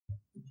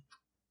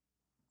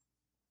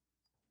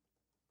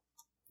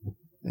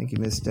Thank you,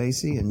 Miss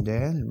Stacy and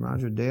Dad and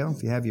Roger Dale.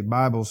 If you have your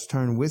Bibles,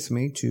 turn with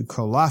me to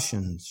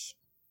Colossians,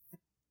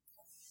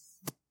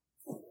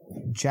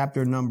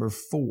 chapter number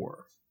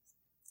 4.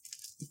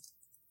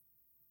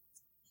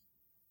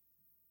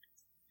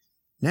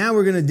 Now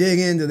we're going to dig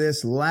into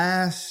this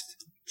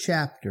last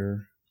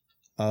chapter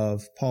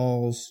of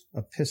Paul's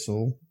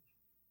epistle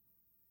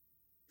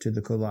to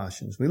the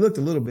Colossians. We looked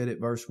a little bit at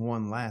verse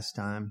 1 last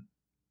time.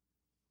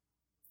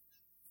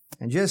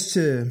 And just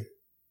to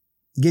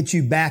get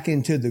you back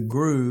into the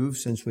groove,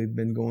 since we've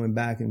been going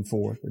back and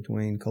forth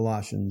between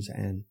Colossians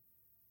and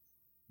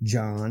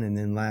John, and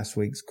then last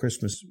week's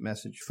Christmas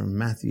message from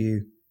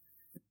Matthew,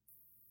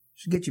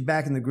 to get you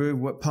back in the groove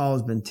of what Paul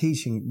has been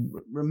teaching,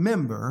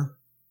 remember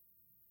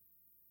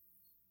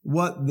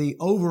what the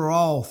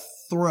overall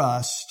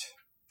thrust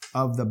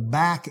of the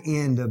back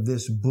end of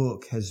this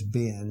book has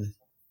been.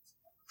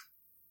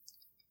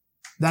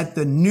 That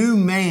the new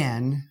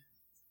man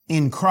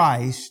in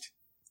Christ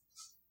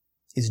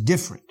is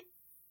different.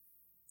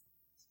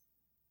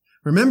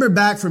 Remember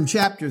back from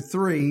chapter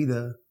 3,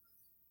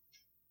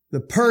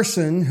 the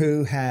person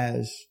who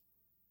has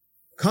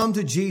come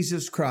to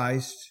Jesus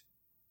Christ,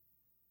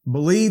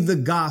 believed the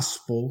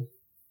gospel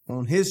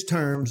on his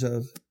terms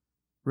of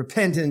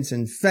repentance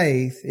and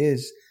faith,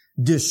 is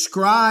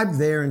described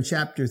there in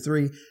chapter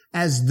 3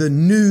 as the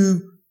new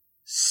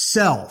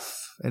self.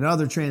 And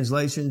other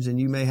translations, and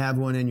you may have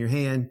one in your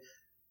hand,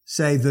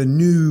 say the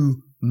new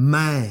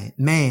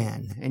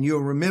man. And you'll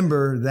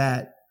remember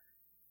that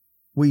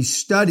we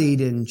studied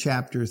in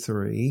chapter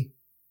 3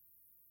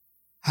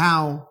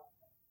 how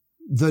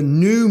the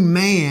new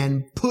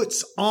man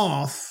puts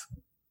off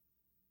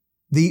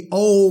the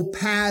old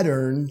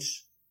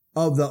patterns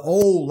of the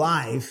old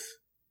life,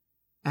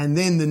 and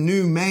then the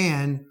new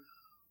man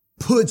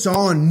puts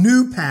on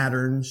new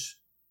patterns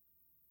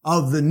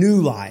of the new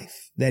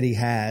life that he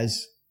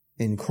has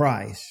in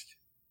Christ.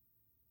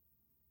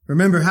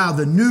 Remember how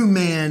the new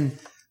man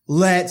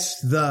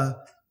lets the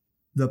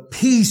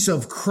peace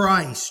of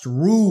Christ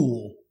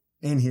rule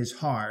in his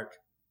heart.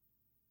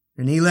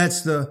 And he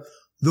lets the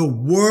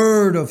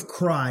word of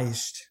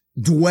Christ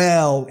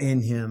dwell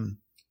in him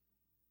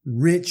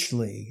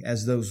richly,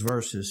 as those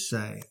verses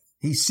say.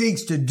 He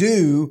seeks to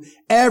do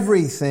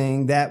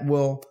everything that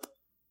will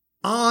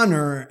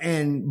honor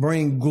and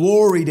bring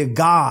glory to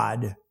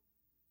God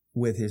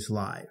with his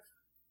life.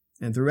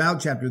 And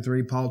throughout chapter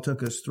 3, Paul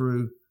took us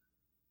through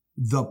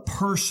the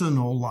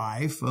personal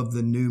life of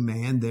the new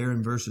man there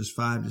in verses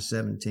 5 to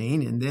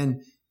 17. And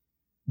then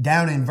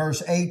down in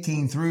verse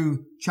 18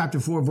 through chapter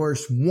 4,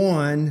 verse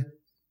 1,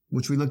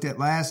 which we looked at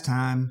last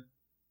time,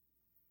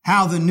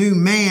 how the new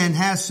man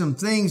has some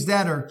things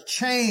that are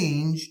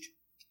changed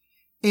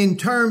in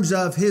terms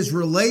of his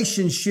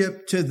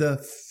relationship to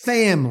the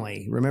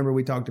family. Remember,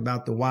 we talked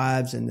about the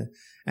wives and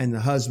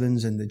the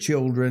husbands and the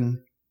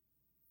children.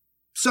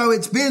 So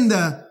it's been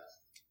the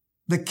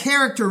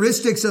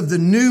characteristics of the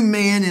new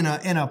man in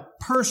a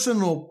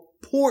personal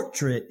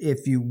portrait,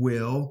 if you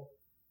will.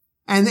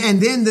 And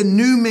then the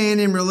new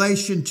man in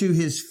relation to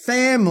his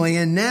family.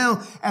 And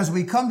now, as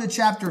we come to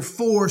chapter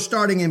 4,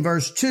 starting in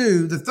verse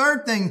 2, the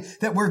third thing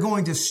that we're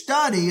going to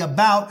study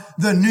about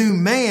the new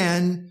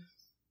man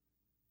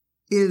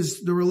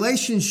is the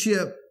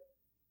relationship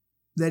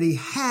that he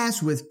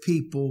has with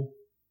people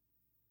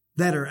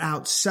that are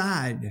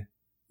outside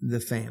the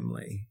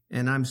family.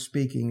 And I'm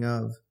speaking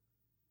of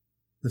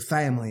the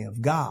family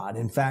of God.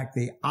 In fact,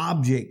 the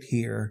object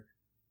here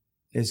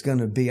is going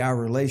to be our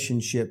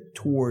relationship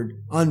toward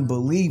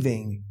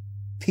unbelieving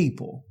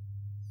people.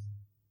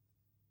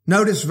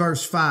 Notice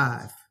verse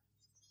 5.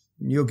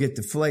 And you'll get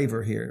the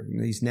flavor here in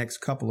these next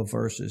couple of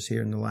verses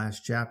here in the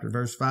last chapter.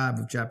 Verse 5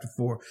 of chapter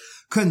 4.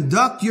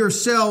 Conduct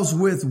yourselves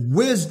with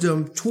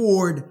wisdom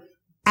toward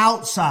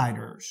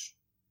outsiders.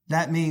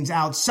 That means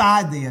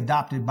outside the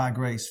adopted by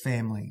grace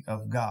family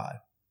of God.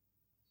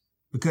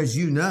 Because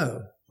you know,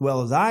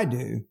 well as I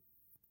do,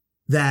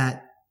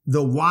 that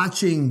the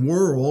watching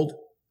world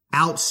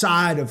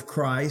outside of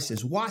Christ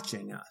is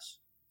watching us,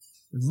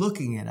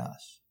 looking at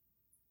us.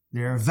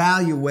 They're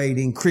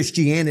evaluating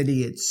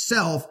Christianity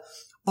itself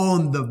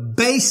on the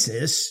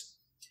basis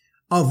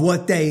of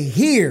what they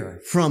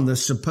hear from the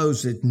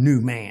supposed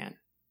new man,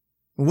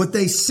 what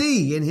they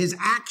see in his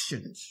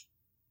actions.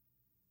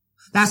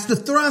 That's the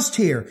thrust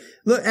here.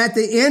 Look at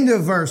the end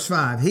of verse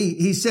 5.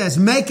 He says,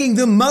 making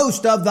the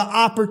most of the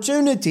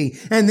opportunity.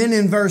 And then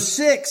in verse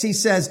 6, he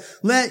says,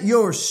 let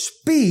your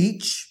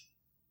speech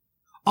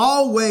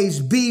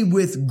always be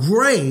with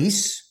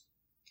grace,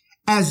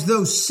 as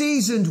though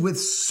seasoned with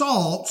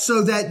salt,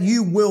 so that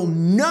you will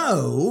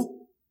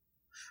know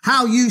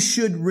how you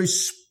should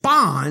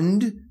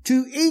respond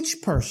to each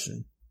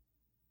person.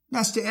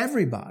 That's to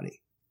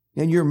everybody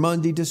in your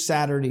Monday to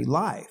Saturday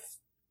life.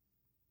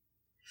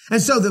 And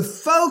so the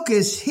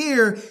focus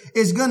here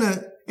is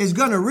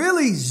gonna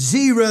really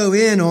zero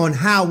in on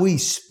how we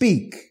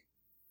speak.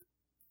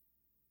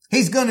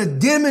 He's gonna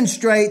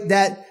demonstrate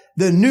that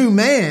the new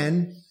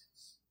man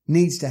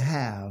needs to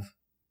have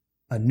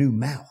a new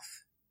mouth.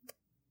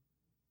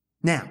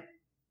 Now,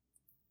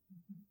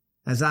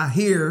 as I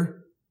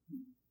hear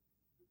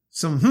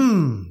some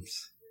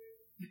hymns.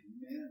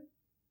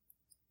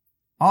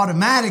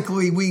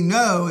 Automatically, we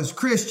know as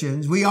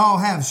Christians, we all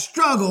have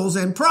struggles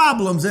and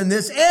problems in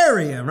this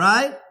area,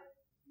 right?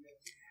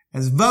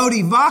 As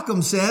Vodi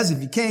Vakum says,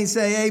 if you can't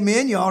say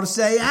amen, you ought to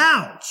say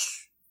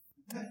ouch.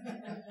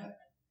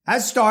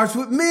 That starts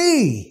with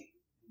me.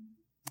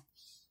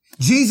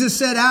 Jesus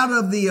said, out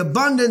of the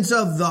abundance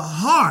of the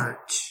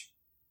heart,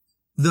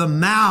 the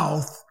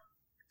mouth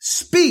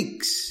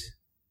speaks.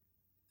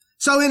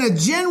 So in a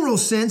general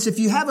sense, if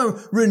you have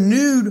a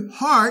renewed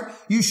heart,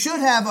 you should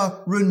have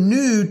a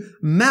renewed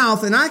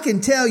mouth. And I can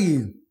tell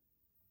you,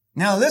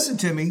 now listen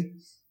to me,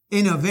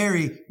 in a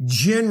very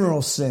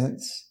general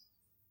sense,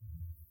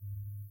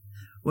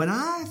 when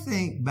I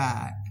think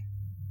back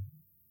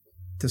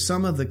to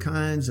some of the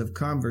kinds of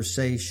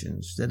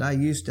conversations that I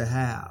used to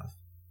have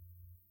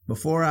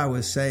before I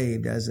was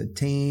saved as a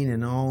teen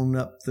and on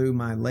up through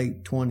my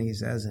late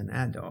 20s as an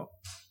adult,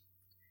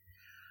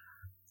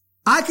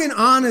 I can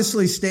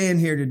honestly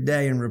stand here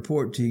today and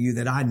report to you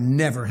that I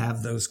never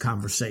have those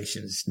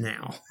conversations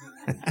now.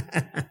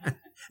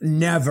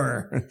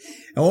 Never.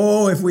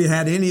 Oh, if we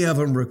had any of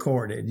them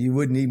recorded, you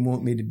wouldn't even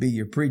want me to be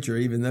your preacher,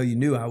 even though you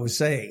knew I was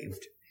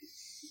saved.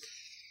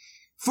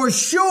 For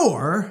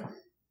sure,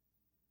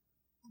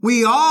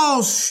 we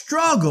all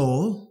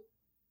struggle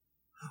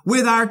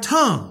with our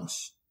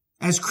tongues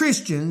as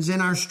Christians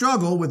in our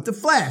struggle with the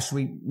flesh.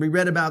 We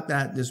read about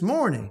that this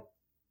morning.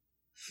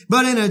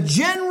 But in a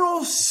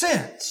general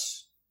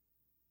sense,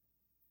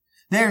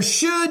 there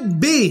should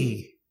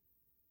be,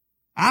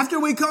 after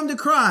we come to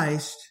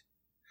Christ,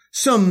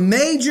 some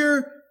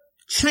major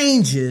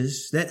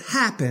changes that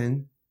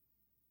happen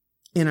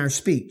in our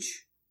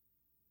speech.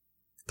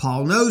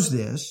 Paul knows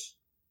this,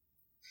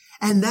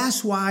 and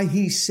that's why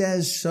he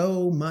says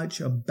so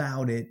much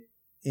about it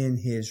in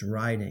his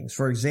writings.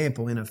 For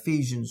example, in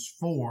Ephesians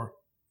 4,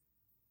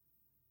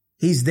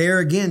 he's there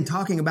again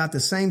talking about the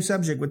same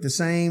subject with the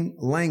same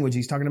language.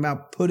 He's talking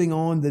about putting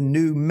on the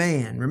new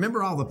man.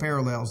 Remember all the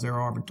parallels there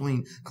are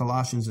between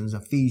Colossians and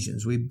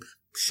Ephesians. We've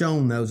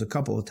shown those a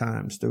couple of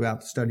times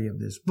throughout the study of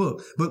this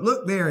book. But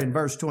look there in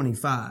verse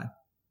 25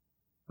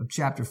 of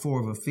chapter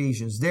 4 of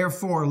Ephesians.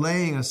 Therefore,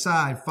 laying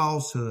aside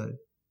falsehood,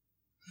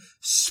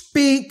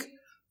 speak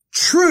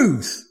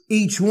truth,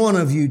 each one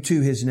of you,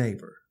 to his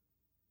neighbor.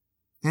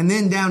 And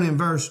then down in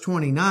verse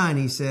 29,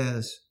 he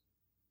says,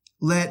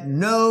 let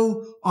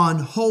no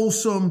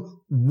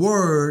unwholesome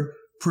word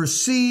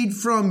proceed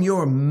from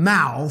your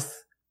mouth,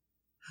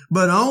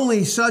 but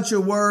only such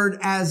a word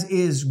as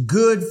is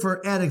good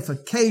for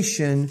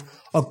edification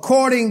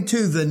according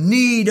to the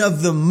need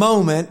of the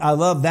moment. I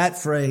love that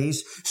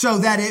phrase. So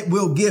that it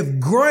will give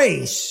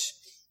grace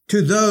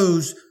to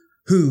those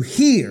who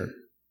hear.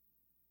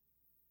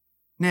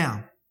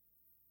 Now,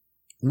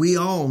 we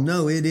all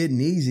know it isn't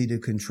easy to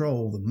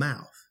control the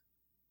mouth.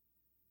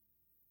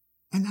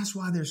 And that's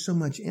why there's so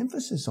much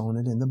emphasis on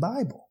it in the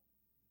Bible.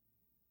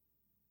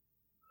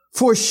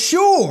 For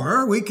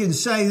sure, we can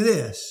say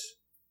this,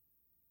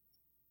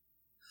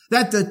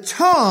 that the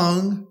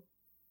tongue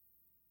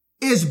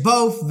is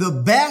both the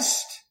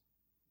best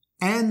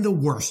and the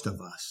worst of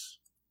us.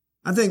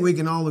 I think we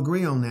can all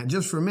agree on that.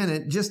 Just for a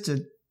minute, just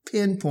to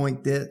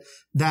pinpoint that,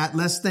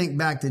 let's think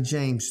back to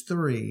James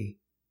 3,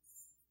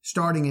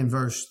 starting in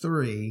verse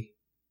 3.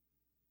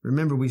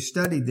 Remember, we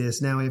studied this.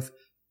 Now,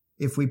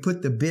 if we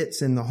put the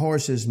bits in the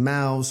horses'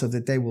 mouths so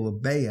that they will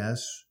obey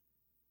us,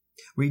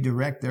 we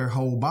direct their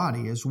whole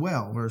body as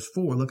well. Verse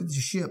 4, look at the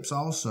ships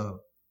also.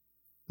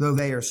 Though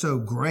they are so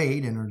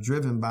great and are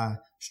driven by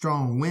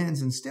strong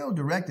winds and still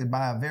directed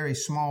by a very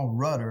small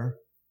rudder,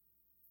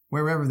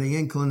 wherever the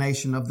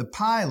inclination of the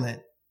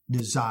pilot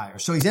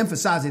desires. So he's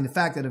emphasizing the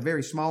fact that a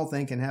very small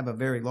thing can have a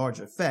very large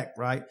effect,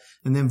 right?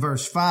 And then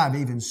verse 5,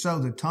 even so,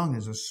 the tongue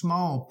is a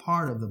small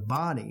part of the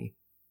body,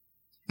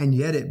 and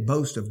yet it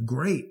boasts of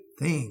great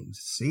things.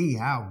 See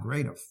how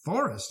great a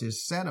forest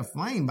is set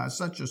aflame by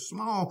such a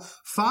small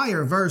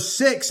fire. Verse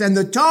 6, and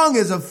the tongue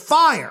is a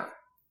fire,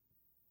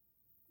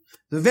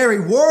 the very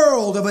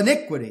world of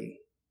iniquity.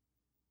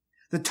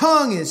 The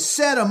tongue is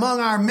set among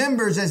our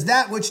members as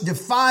that which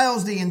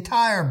defiles the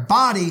entire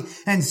body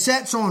and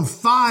sets on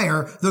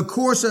fire the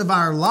course of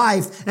our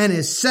life and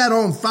is set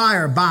on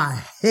fire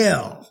by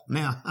hell.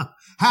 Now,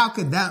 how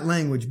could that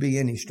language be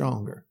any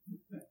stronger?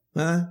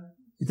 Huh?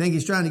 You think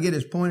he's trying to get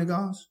his point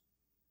across?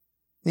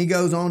 He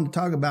goes on to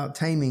talk about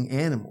taming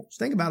animals.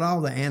 Think about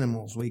all the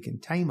animals we can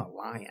tame. A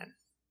lion.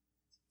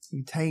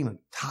 You tame a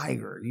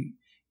tiger.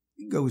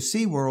 You go to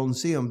SeaWorld and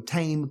see them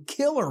tame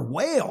killer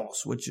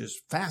whales, which is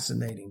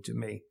fascinating to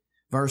me.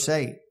 Verse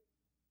 8.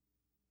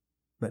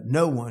 But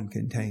no one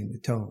can tame the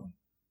tongue.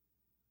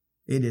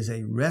 It is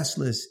a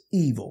restless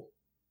evil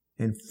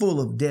and full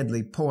of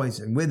deadly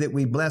poison. With it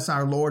we bless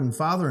our Lord and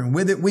Father, and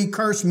with it we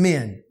curse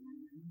men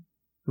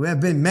who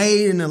have been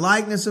made in the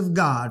likeness of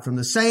God. From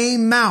the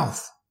same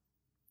mouth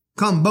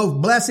come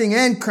both blessing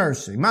and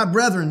cursing. My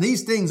brethren,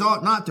 these things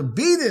ought not to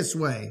be this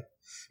way.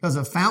 Does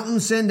a fountain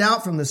send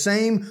out from the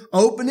same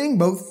opening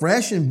both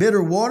fresh and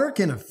bitter water?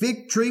 Can a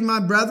fig tree, my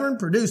brethren,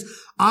 produce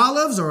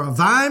olives, or a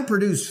vine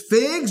produce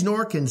figs?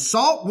 Nor can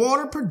salt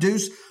water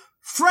produce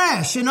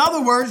fresh. In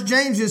other words,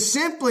 James is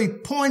simply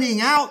pointing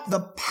out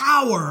the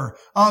power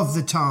of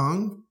the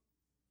tongue,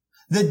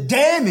 the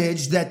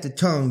damage that the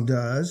tongue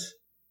does,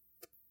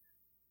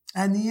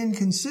 and the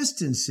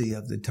inconsistency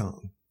of the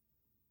tongue.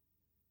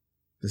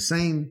 The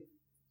same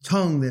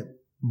tongue that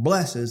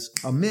blesses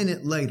a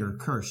minute later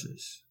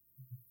curses.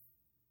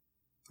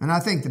 And I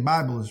think the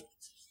Bible is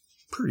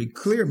pretty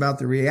clear about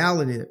the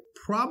reality that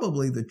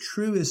probably the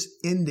truest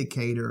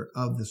indicator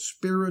of the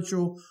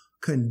spiritual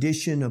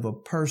condition of a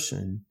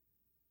person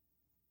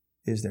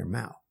is their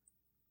mouth.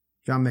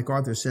 John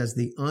MacArthur says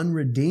the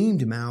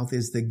unredeemed mouth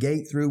is the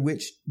gate through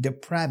which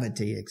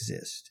depravity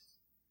exists.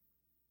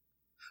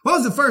 What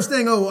was the first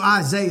thing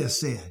Isaiah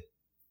said?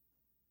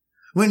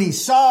 When he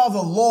saw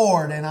the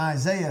Lord in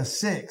Isaiah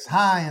 6,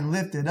 high and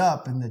lifted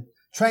up, and the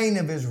train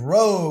of his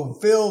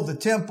robe filled the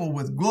temple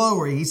with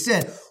glory, he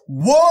said,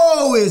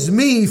 "Woe is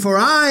me, for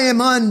I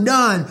am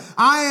undone.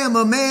 I am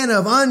a man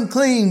of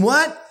unclean,"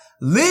 what?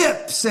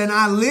 "Lips, and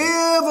I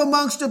live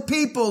amongst a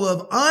people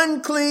of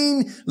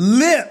unclean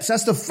lips."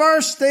 That's the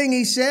first thing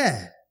he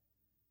said.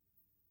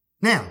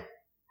 Now,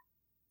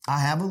 I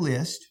have a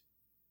list,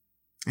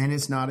 and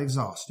it's not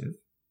exhaustive.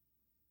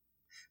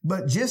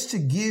 But just to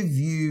give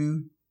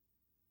you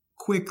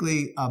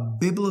quickly a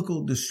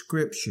biblical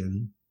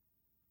description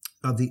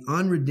of the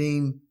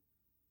unredeemed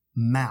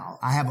mouth.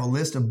 I have a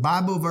list of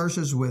Bible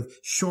verses with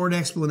short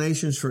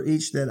explanations for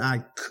each that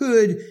I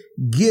could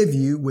give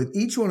you. With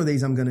each one of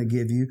these I'm going to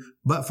give you,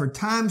 but for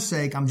time's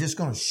sake, I'm just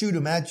going to shoot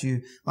them at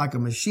you like a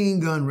machine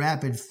gun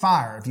rapid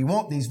fire. If you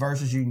want these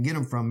verses, you can get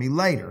them from me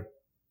later.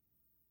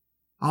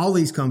 All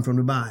these come from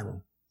the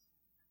Bible.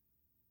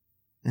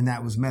 And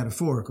that was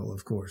metaphorical,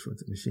 of course, with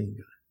the machine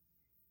gun.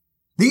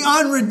 The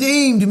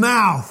unredeemed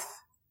mouth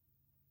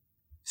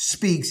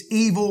speaks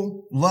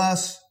evil,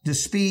 lust,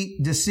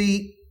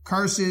 deceit,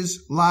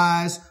 curses,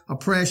 lies,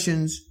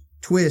 oppressions,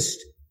 twist,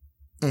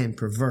 and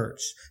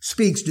perverts.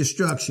 Speaks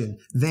destruction,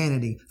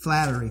 vanity,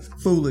 flattery,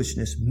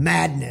 foolishness,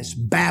 madness,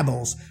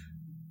 babbles,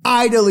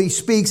 idly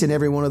speaks, and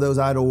every one of those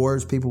idle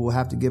words people will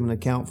have to give an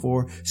account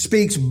for.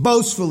 Speaks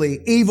boastfully,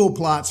 evil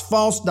plots,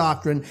 false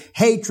doctrine,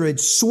 hatred,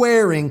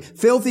 swearing,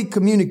 filthy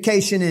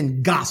communication,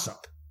 and gossip.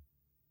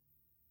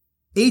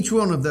 Each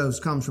one of those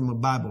comes from a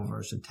Bible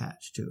verse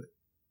attached to it.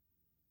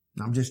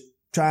 I'm just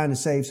trying to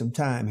save some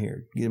time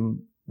here. Give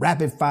them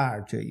rapid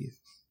fire to you.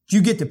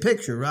 You get the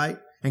picture, right?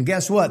 And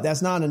guess what?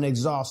 That's not an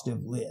exhaustive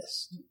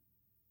list.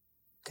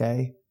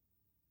 Okay?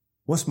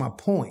 What's my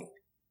point?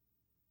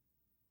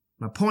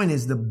 My point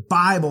is the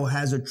Bible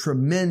has a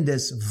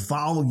tremendous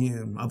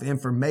volume of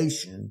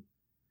information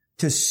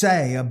to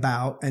say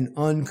about an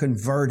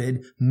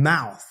unconverted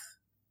mouth.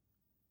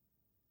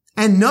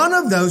 And none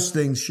of those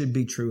things should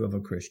be true of a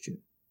Christian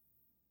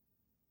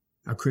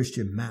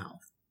mouth.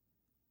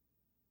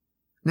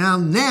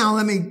 Now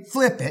let me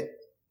flip it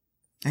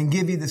and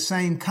give you the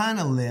same kind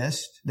of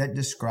list that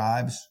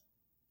describes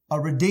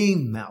a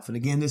redeemed mouth. And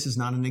again, this is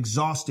not an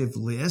exhaustive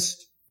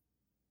list.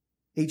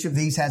 Each of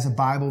these has a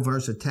Bible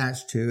verse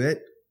attached to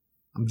it.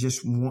 I'm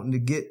just wanting to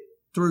get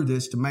through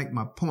this to make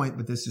my point,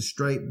 but this is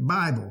straight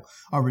Bible.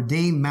 A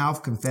redeemed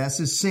mouth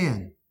confesses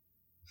sin,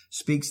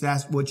 speaks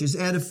that which is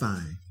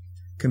edifying,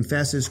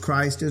 confesses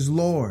Christ as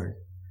Lord,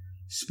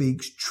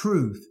 speaks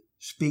truth,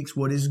 speaks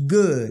what is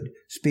good,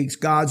 speaks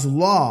God's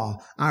law.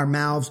 Our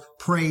mouths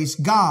praise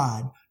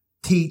God,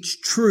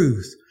 teach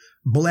truth,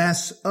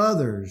 bless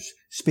others,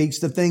 speaks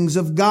the things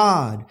of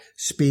God,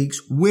 speaks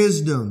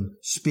wisdom,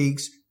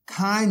 speaks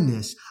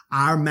kindness.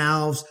 Our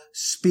mouths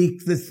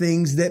speak the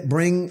things that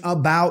bring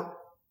about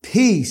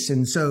peace.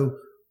 And so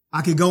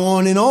I could go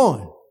on and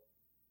on.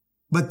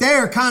 But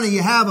there kind of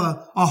you have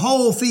a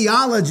whole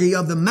theology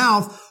of the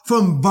mouth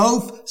from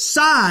both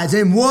sides.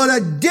 And what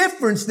a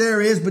difference there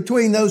is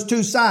between those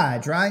two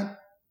sides, right?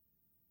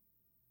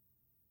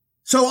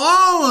 So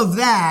all of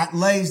that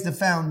lays the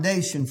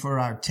foundation for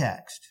our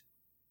text.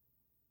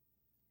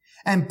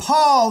 And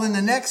Paul, in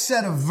the next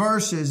set of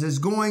verses, is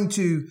going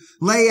to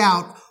lay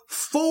out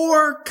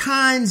 4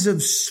 kinds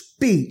of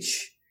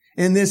speech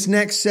in this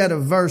next set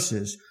of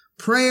verses: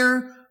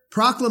 prayer,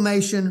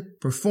 proclamation,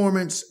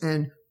 performance,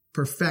 and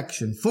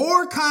perfection.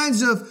 4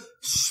 kinds of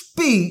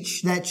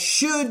speech that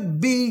should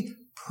be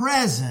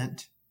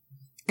present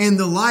in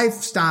the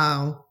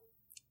lifestyle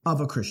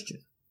of a Christian.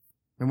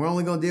 And we're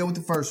only going to deal with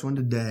the first one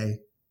today,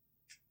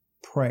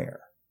 prayer.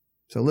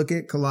 So look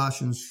at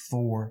Colossians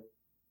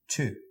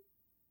 4:2.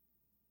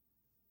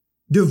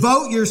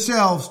 Devote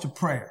yourselves to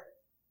prayer,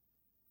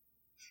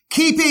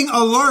 keeping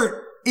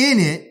alert in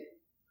it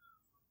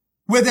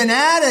with an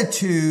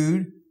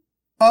attitude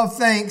of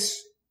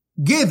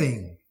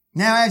thanksgiving.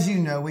 Now, as you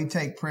know, we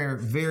take prayer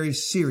very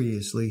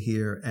seriously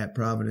here at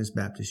Providence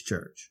Baptist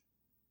Church.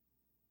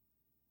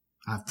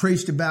 I've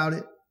preached about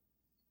it.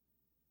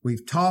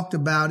 We've talked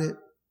about it.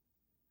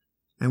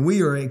 And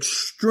we are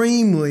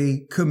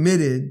extremely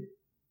committed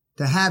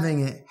to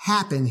having it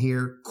happen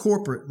here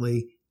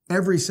corporately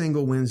every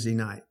single Wednesday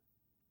night.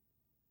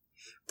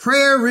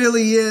 Prayer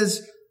really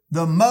is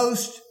the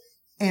most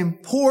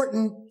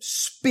important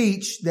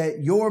speech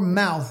that your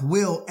mouth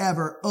will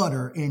ever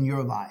utter in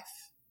your life.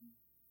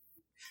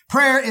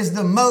 Prayer is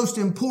the most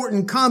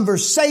important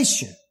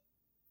conversation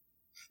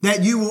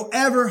that you will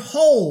ever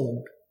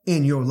hold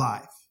in your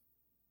life.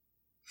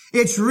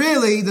 It's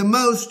really the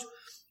most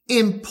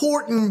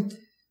important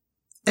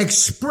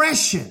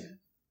expression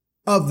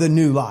of the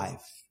new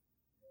life.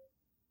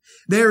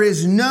 There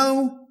is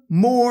no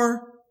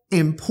more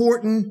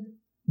important,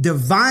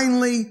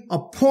 divinely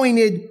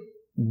appointed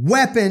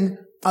weapon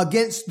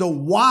against the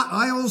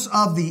wiles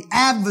of the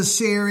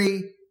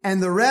adversary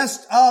and the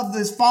rest of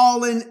the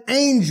fallen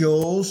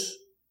angels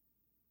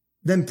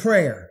than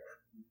prayer.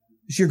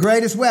 It's your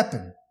greatest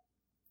weapon.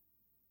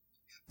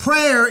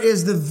 Prayer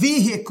is the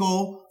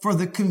vehicle for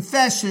the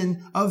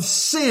confession of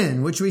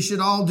sin, which we should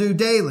all do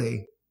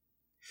daily.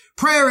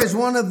 Prayer is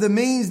one of the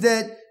means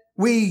that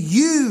we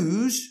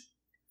use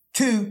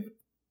to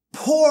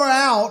pour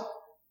out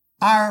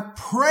our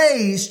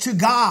praise to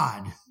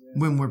God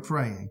when we're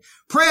praying.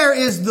 Prayer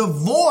is the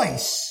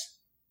voice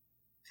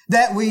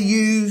that we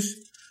use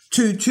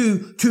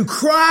to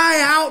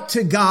cry out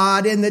to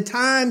God in the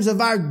times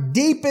of our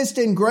deepest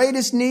and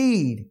greatest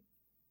need.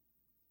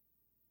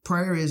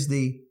 Prayer is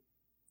the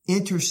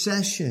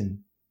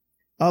intercession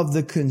of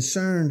the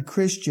concerned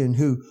Christian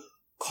who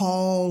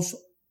calls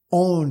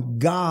on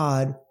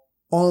God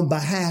on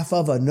behalf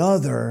of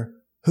another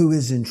who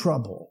is in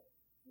trouble.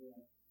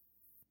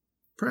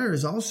 Prayer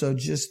is also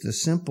just the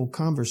simple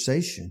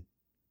conversation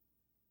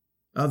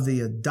of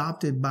the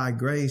adopted by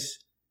grace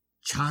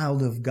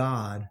child of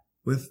God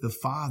with the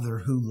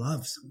Father who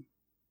loves them.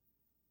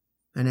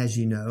 And as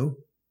you know,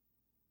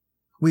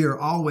 we are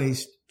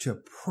always to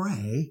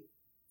pray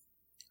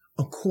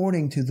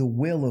according to the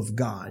will of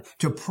God,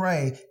 to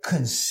pray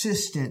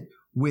consistent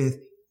with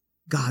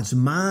God's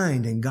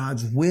mind and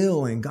God's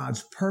will and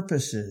God's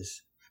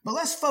purposes. But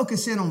let's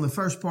focus in on the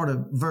first part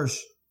of verse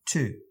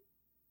 2,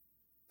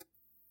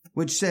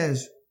 which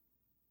says,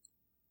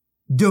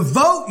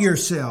 devote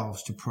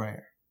yourselves to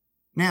prayer.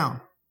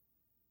 Now,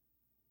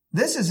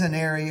 this is an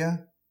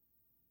area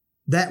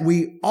that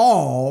we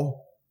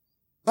all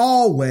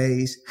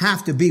always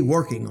have to be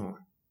working on.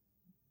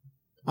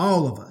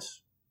 All of us.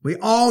 We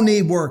all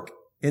need work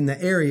in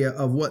the area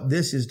of what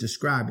this is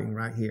describing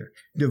right here.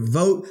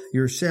 Devote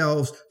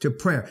yourselves to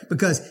prayer.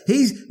 Because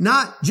he's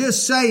not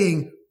just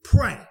saying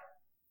pray.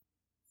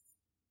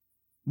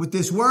 With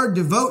this word,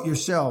 devote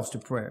yourselves to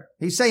prayer.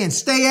 He's saying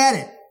stay at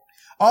it.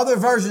 Other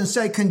versions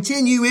say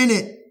continue in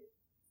it.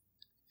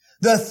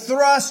 The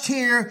thrust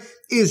here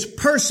is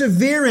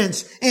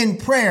perseverance in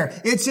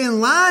prayer. It's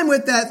in line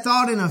with that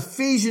thought in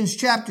Ephesians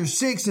chapter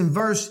 6 and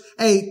verse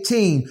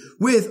 18.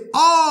 With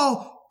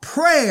all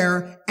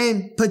prayer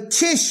and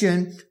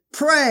petition,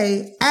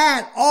 pray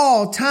at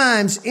all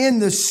times in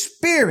the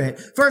Spirit.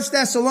 1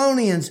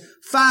 Thessalonians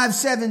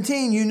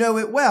 5:17, you know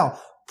it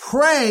well.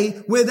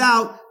 Pray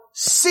without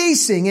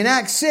ceasing. In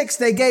Acts 6,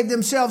 they gave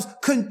themselves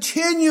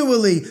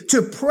continually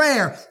to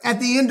prayer.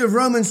 At the end of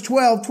Romans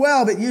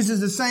 12:12, it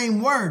uses the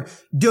same word,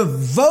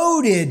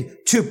 devoted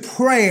to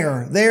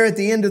prayer, there at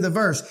the end of the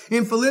verse.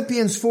 In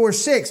Philippians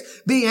 4:6,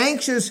 be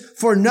anxious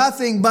for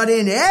nothing but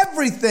in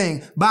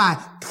everything by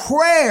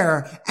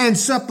prayer and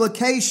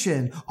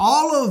supplication.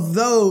 All of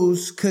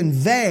those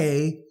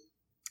convey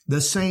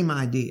the same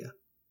idea.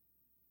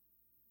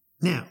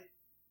 Now,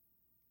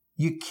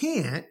 you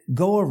can't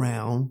go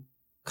around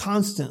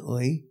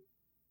constantly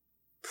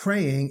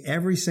praying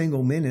every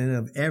single minute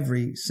of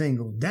every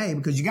single day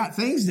because you got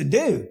things to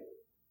do.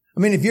 I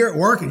mean, if you're at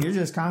work and you're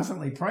just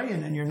constantly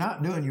praying and you're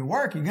not doing your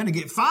work, you're going to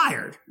get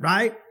fired,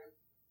 right?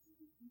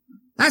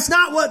 That's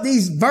not what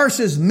these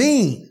verses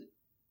mean.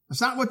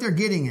 That's not what they're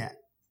getting at.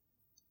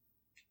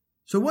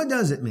 So what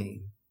does it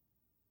mean?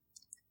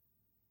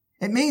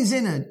 It means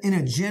in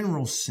a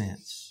general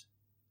sense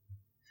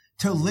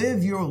to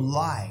live your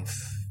life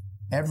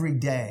every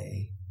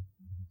day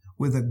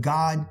with a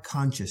God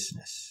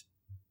consciousness.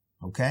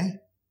 Okay?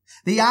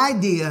 The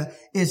idea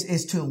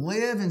is to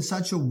live in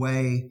such a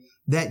way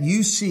that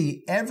you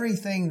see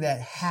everything that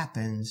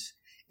happens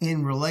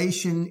in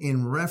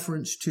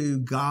reference to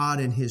God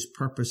and His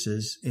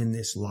purposes in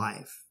this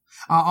life.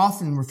 I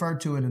often refer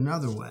to it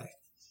another way.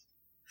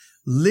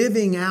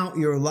 Living out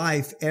your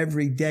life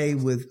every day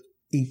with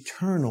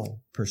eternal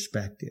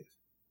perspective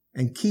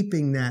and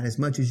keeping that as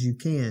much as you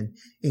can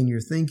in your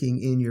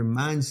thinking, in your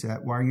mindset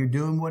while you're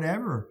doing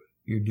whatever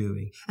you're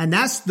doing. And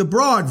that's the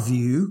broad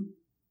view,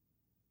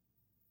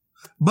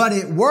 but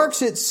it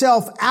works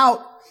itself out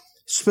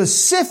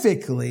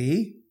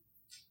specifically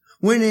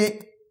when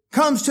it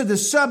comes to the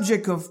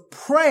subject of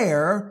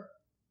prayer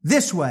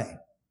this way.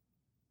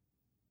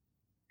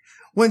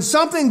 When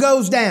something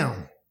goes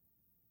down,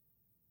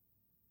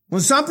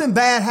 when something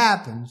bad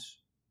happens,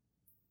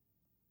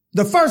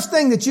 the first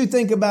thing that you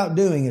think about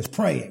doing is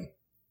praying.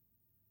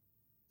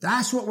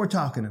 That's what we're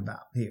talking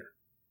about here.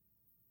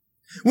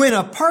 When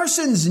a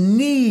person's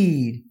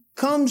need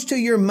comes to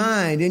your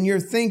mind in your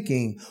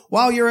thinking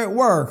while you're at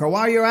work or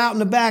while you're out in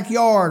the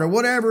backyard or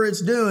whatever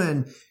it's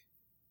doing,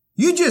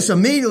 you just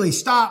immediately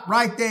stop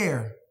right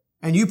there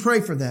and you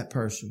pray for that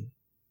person.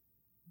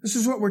 This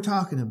is what we're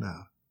talking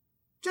about.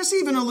 Just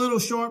even a little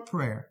short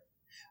prayer.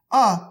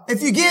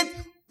 If you get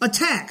a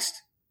text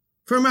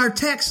from our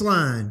text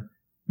line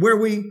where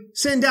we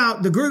send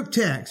out the group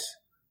text,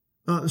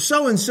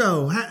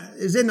 so-and-so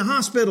is in the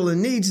hospital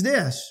and needs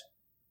this.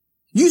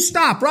 You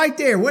stop right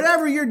there.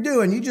 Whatever you're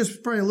doing, you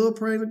just pray a little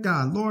prayer to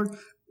God. Lord,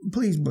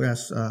 please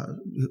bless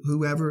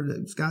whoever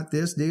that's got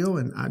this deal,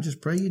 and I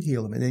just pray you'd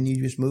heal them. And then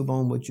you just move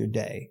on with your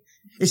day.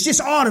 It's just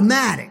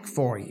automatic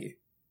for you.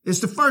 It's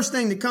the first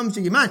thing that comes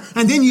to your mind,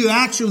 and then you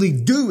actually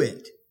do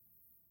it.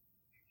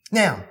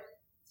 Now,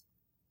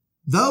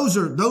 those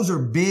are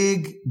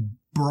big,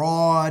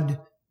 broad,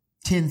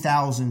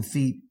 10,000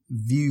 feet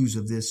views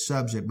of this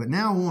subject, but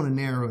now I want to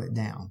narrow it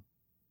down.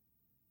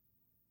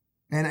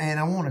 And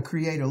I want to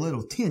create a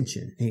little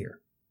tension here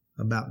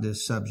about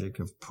this subject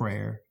of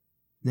prayer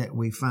that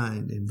we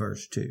find in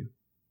verse 2.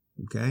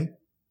 Okay?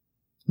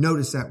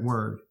 Notice that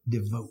word,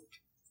 devote.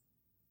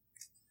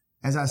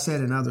 As I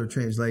said in other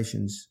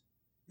translations,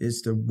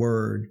 it's the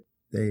word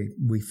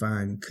we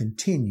find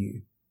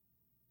continue.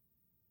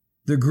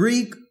 The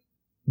Greek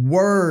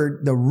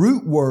word, the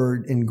root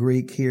word in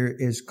Greek here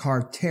is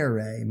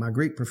kartere. My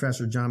Greek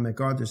professor, John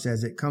MacArthur,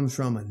 says it comes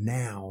from a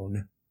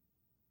noun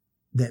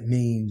that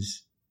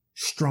means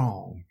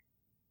strong.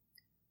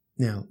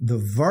 Now, the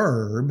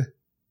verb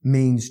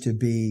means to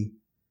be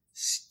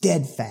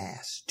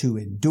steadfast, to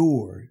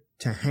endure,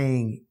 to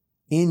hang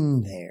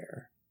in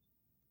there.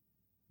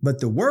 But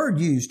the word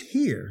used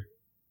here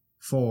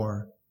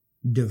for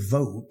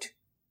devote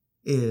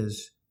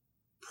is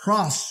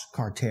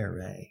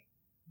proskartere.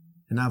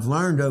 And I've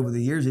learned over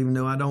the years, even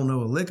though I don't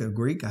know a lick of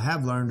Greek, I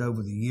have learned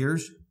over the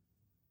years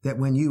that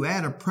when you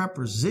add a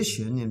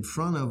preposition in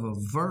front of a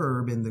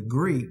verb in the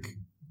Greek,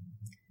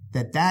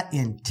 that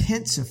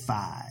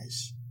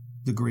intensifies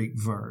the Greek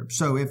verb.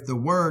 So if the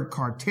word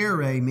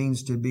kartere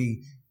means to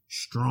be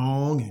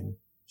strong and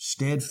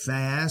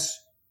steadfast,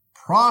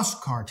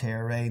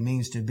 proskartere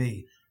means to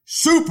be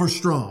super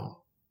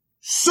strong,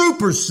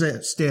 super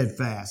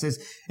steadfast.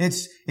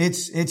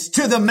 It's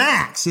to the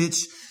max.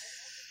 It's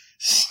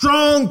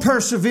strong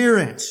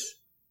perseverance.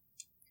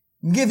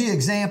 I'll give you an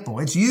example.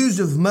 It's used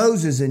of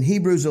Moses in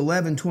Hebrews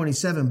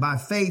 11:27. By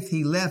faith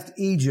he left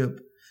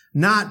Egypt,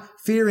 not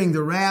fearing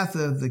the wrath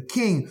of the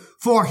king,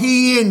 for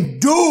he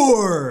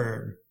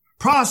endured.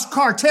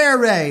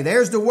 Proskartere,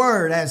 there's the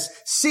word, as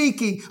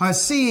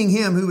seeing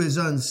him who is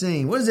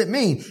unseen. What does it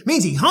mean? It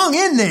means he hung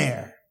in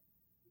there.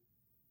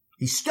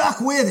 He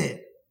stuck with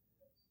it.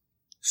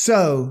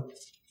 So,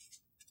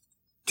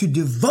 to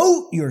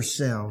devote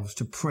yourselves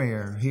to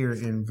prayer here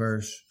in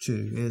verse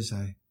 2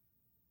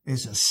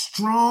 is a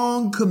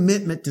strong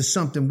commitment to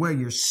something where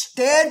you're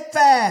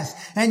steadfast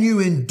and you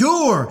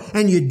endure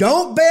and you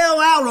don't bail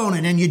out on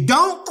it and you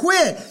don't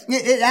quit.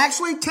 It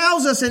actually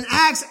tells us in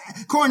Acts,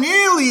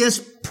 Cornelius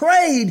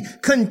prayed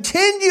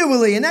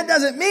continually. And that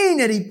doesn't mean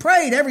that he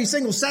prayed every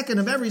single second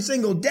of every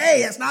single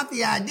day. That's not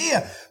the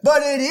idea.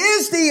 But it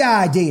is the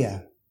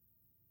idea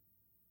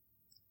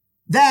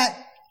that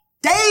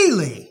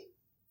daily,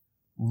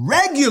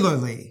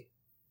 regularly,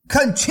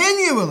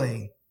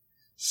 continually,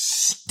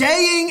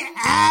 staying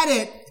at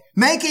it,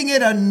 making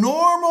it a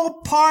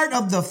normal part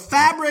of the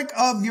fabric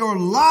of your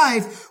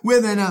life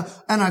with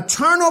an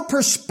eternal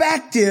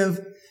perspective,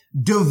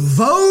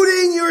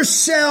 devoting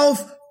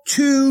yourself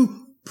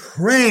to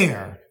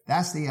prayer.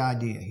 That's the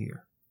idea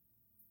here.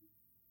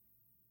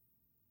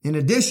 In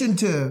addition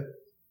to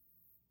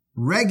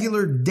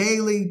regular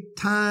daily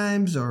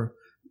times, or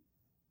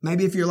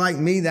maybe if you're like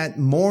me, that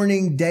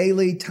morning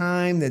daily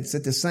time that's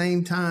at the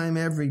same time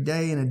every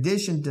day, in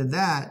addition to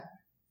that,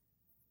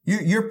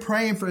 you're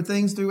praying for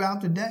things throughout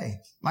the day.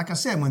 Like I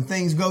said, when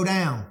things go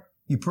down,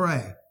 you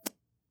pray.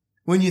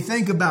 When you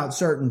think about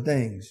certain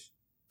things,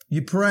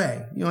 you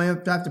pray. You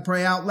don't have to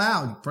pray out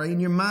loud. You pray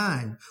in your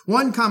mind.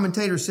 One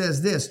commentator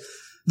says this: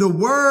 the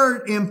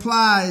word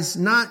implies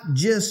not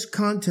just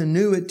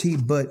continuity,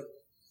 but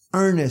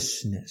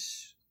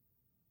earnestness.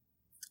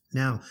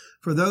 Now,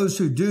 for those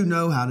who do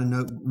know how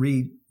to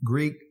read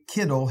Greek,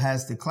 Kittle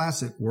has the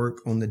classic work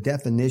on the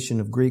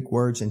definition of Greek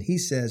words, and he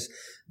says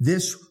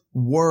this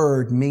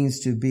word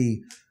means to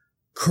be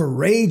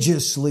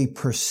courageously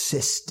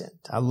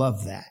persistent. I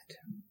love that.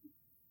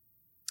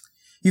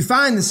 You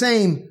find the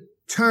same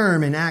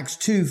term in Acts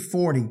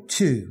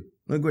 2:42.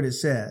 Look what it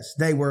says.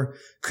 They were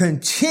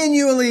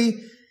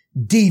continually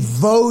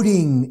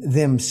devoting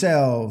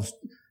themselves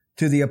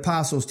to the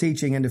apostles'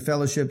 teaching and to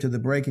fellowship, to the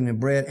breaking of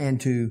bread, and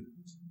to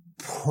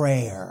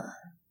prayer.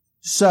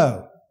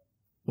 So,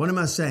 what am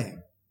I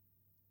saying?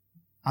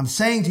 I'm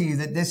saying to you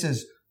that this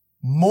is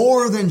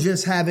more than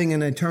just having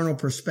an eternal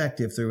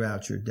perspective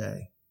throughout your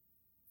day.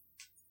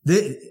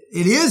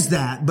 It is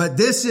that, but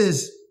this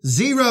is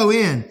zero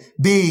in,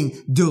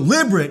 being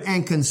deliberate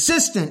and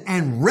consistent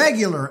and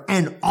regular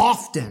and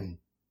often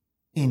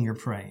in your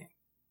praying.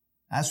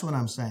 That's what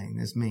I'm saying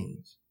this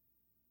means.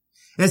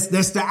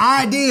 That's the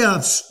idea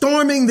of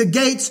storming the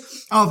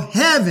gates of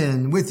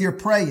heaven with your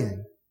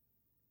praying.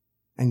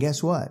 And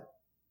guess what?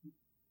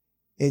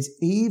 It's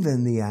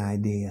even the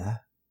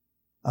idea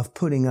of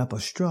putting up a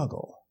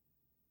struggle.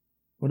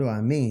 What do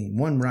I mean?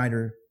 One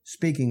writer,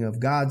 speaking of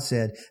God,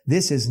 said,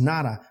 this is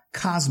not a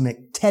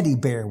cosmic teddy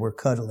bear we're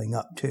cuddling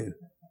up to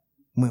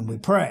when we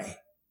pray.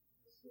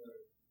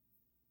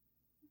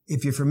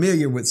 If you're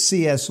familiar with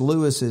C.S.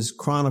 Lewis's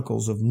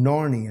Chronicles of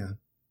Narnia,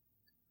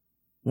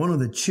 one of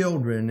the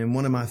children, and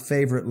one of my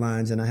favorite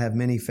lines, and I have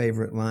many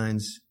favorite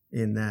lines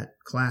in that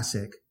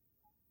classic,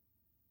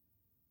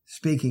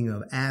 speaking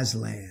of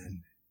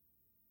Aslan,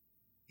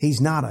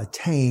 he's not a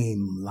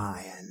tame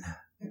lion.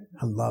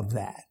 I love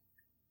that.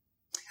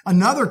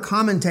 Another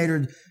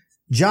commentator,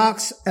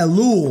 Jacques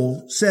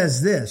Ellul,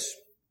 says this,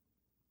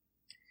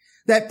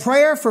 that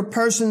prayer for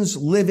persons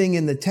living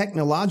in the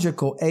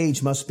technological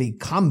age must be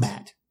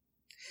combat,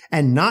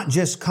 and not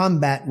just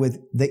combat with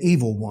the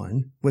evil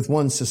one, with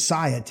one's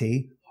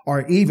society,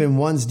 or even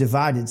one's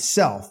divided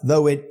self,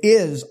 though it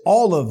is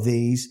all of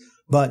these,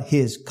 but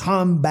his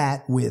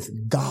combat with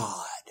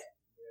God.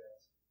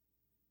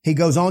 He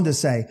goes on to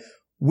say,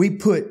 we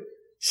put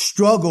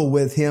struggle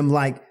with him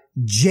like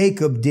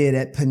Jacob did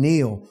at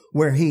Peniel,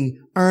 where he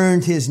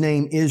earned his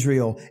name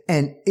Israel,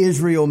 and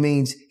Israel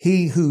means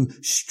he who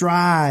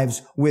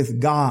strives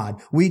with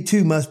God. We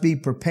too must be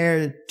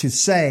prepared to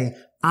say,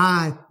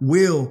 I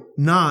will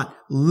not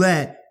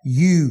let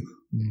you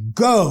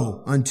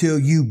go until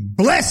you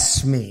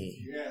bless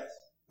me.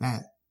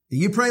 Yes. Do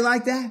you pray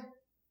like that?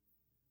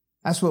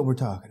 That's what we're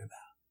talking about.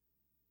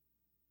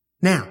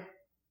 Now,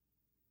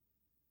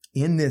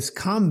 in this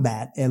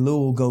combat,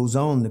 Ellul goes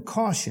on to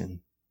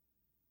caution.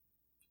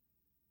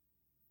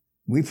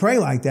 We pray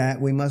like that,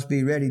 we must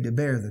be ready to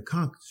bear the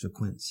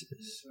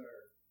consequences.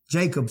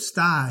 Jacob's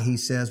thigh, he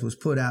says, was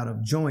put out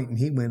of joint and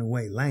he went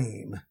away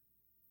lame.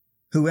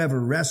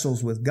 Whoever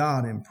wrestles with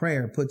God in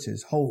prayer puts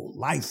his whole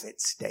life at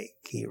stake,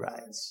 he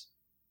writes.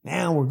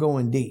 Now we're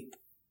going deep.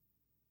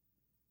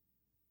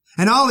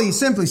 And all he's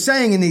simply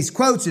saying in these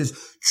quotes is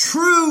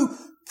true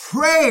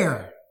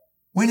prayer,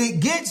 when it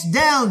gets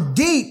down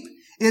deep,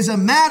 is a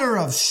matter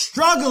of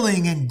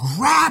struggling and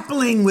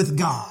grappling with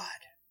God.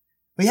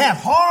 We have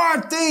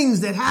hard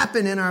things that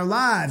happen in our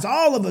lives.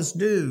 All of us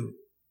do.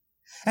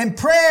 And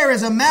prayer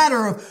is a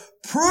matter of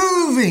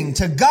proving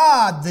to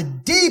God the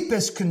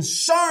deepest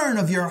concern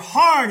of your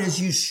heart as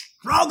you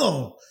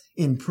struggle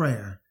in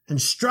prayer and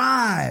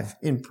strive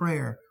in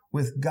prayer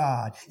with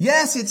God.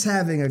 Yes, it's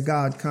having a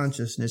God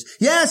consciousness.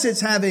 Yes,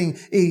 it's having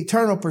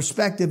eternal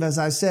perspective, as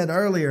I said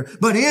earlier.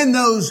 But in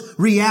those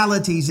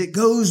realities, it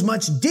goes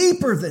much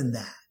deeper than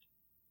that.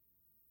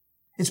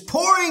 It's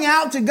pouring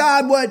out to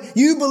God what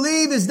you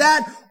believe is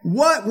that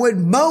what would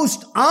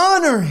most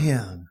honor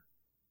Him.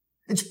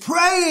 It's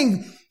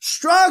praying,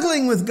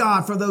 struggling with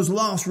God for those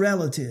lost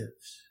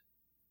relatives.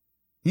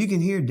 You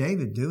can hear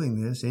David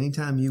doing this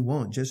anytime you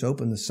want. Just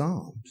open the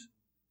Psalms.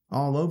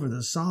 All over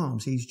the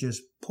Psalms, he's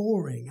just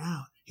pouring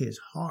out his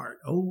heart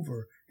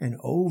over and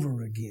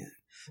over again.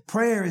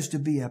 Prayer is to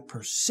be a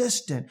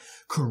persistent,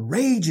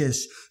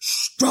 courageous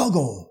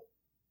struggle.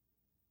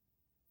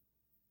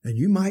 And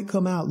you might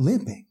come out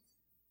limping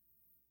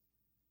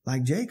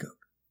like Jacob.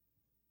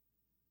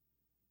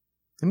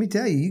 Let me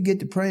tell you, you get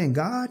to praying,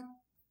 God,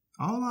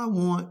 all I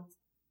want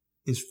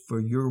is for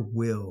your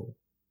will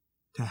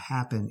to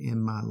happen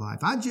in my life.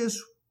 I just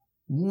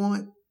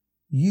want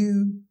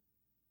you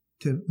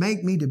to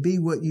make me to be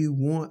what you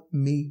want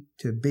me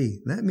to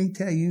be. Let me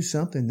tell you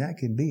something, that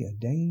can be a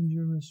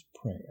dangerous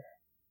prayer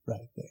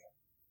right there.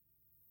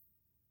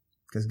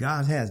 Because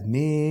God has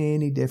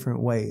many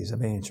different ways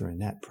of answering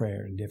that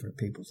prayer in different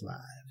people's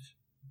lives.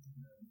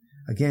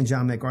 Again,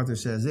 John MacArthur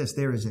says this,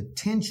 there is a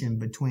tension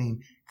between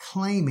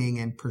claiming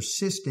and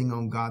persisting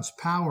on God's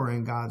power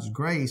and God's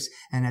grace,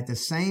 and at the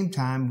same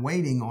time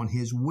waiting on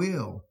His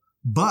will.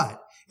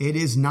 But it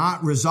is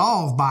not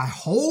resolved by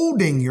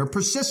holding your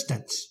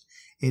persistence.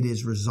 It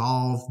is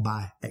resolved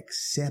by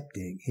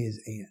accepting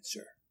His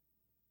answer.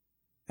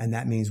 And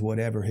that means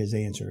whatever His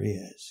answer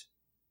is.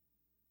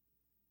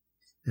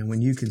 And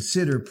when you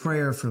consider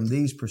prayer from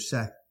these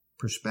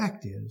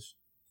perspectives,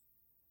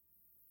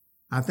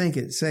 I think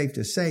it's safe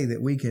to say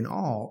that we can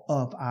all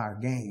up our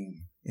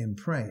game in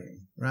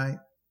praying, right?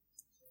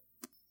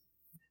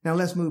 Now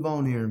let's move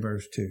on here in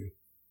verse 2.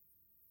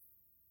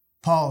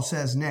 Paul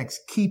says next,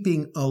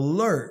 keeping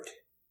alert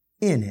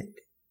in it.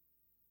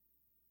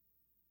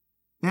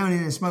 Now,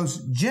 in its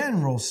most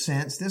general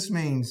sense, this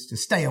means to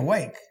stay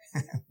awake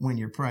when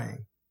you're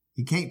praying.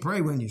 You can't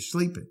pray when you're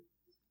sleeping.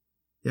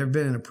 You ever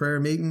been in a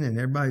prayer meeting and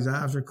everybody's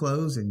eyes are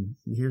closed and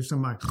you hear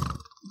somebody?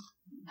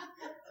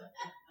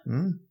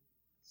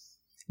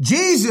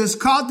 Jesus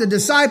caught the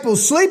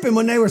disciples sleeping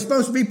when they were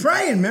supposed to be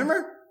praying,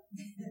 remember?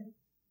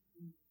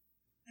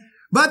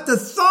 But the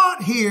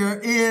thought here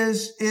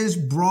is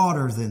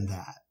broader than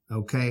that,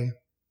 okay?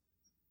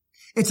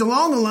 It's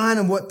along the line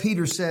of what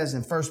Peter says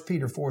in 1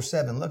 Peter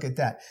 4:7. Look at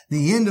that.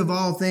 The end of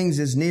all things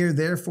is near,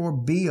 therefore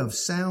be of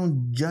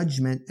sound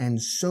judgment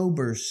and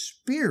sober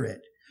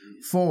spirit.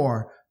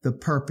 For the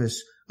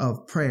purpose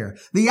of prayer.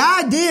 The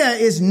idea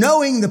is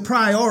knowing the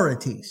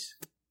priorities.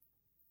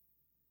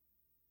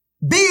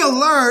 Be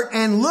alert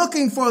and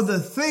looking for the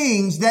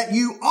things that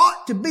you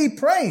ought to be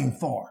praying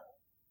for.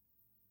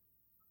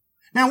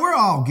 Now, we're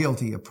all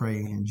guilty of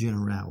praying in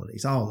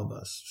generalities, all of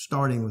us,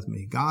 starting with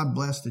me. God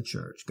bless the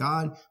church.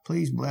 God,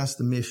 please bless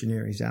the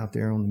missionaries out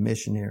there on the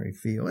missionary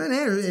field. And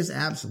there is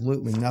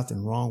absolutely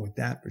nothing wrong with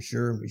that for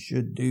sure. We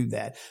should do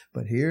that.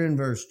 But here in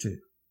verse 2,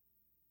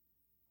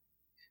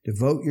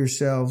 devote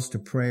yourselves to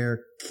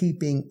prayer,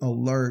 keeping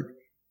alert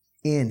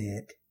in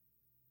it,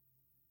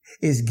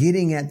 is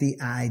getting at the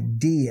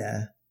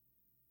idea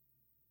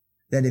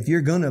that if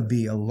you're going to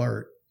be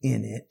alert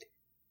in it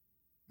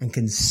and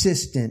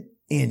consistent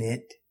in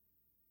it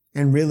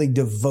and really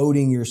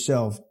devoting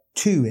yourself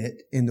to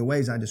it in the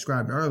ways I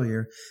described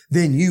earlier,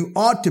 then you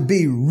ought to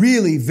be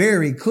really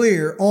very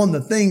clear on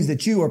the things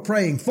that you are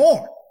praying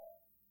for.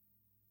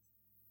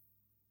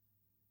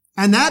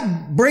 And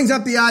that brings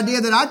up the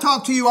idea that I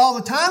talk to you all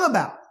the time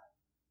about.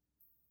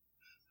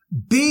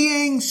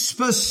 Being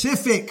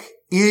specific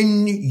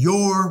in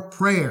your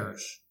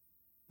prayers.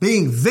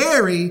 Being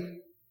very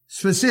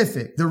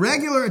specific. The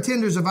regular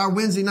attenders of our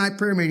Wednesday night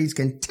prayer meetings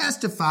can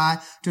testify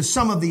to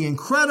some of the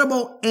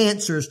incredible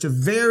answers to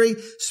very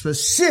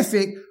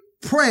specific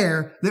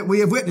prayer that we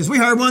have witnessed. We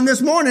heard one this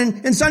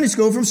morning in Sunday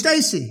school from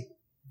Stacy.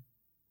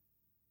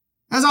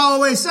 As I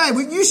always say,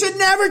 you should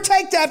never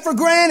take that for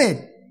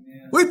granted.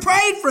 We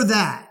prayed for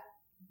that,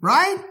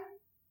 right?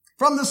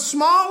 From the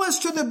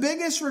smallest to the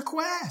biggest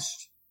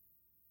request.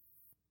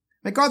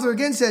 MacArthur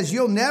again says,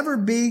 you'll never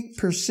be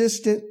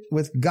persistent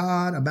with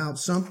God about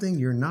something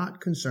you're not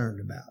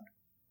concerned about.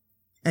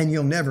 And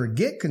you'll never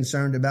get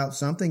concerned about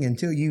something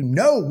until you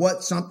know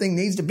what something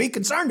needs to be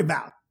concerned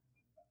about.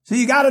 So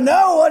you got to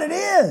know what it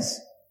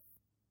is.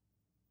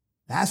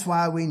 That's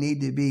why we need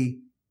to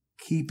be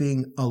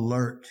keeping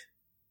alert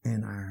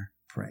in our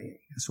praying.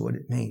 That's what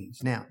it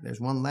means. Now,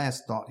 there's one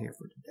last thought here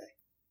for today.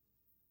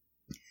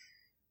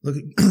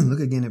 Look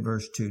again at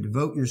verse 2.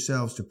 Devote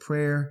yourselves to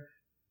prayer,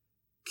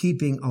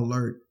 keeping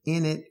alert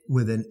in it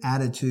with an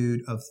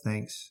attitude of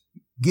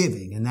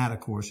thanksgiving. And that, of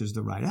course, is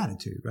the right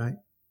attitude, right?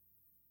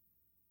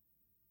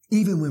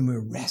 Even when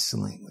we're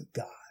wrestling with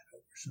God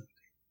over something,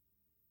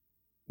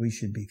 we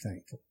should be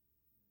thankful.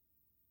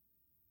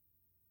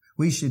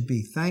 We should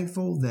be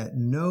thankful that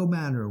no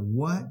matter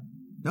what,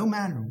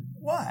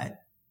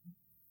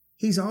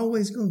 He's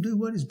always going to do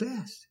what is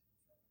best.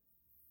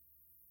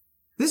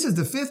 This is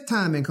the 5th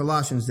time in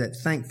Colossians that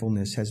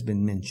thankfulness has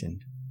been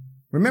mentioned.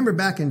 Remember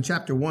back in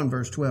chapter 1,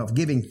 verse 12,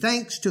 giving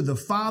thanks to the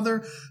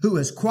Father who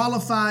has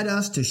qualified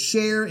us to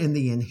share in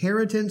the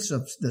inheritance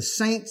of the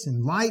saints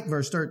in light.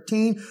 Verse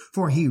 13,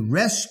 for He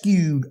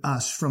rescued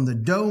us from the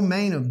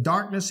domain of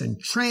darkness and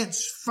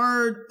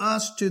transferred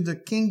us to the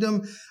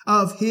kingdom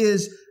of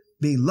His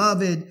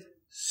beloved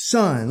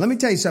Son. Let me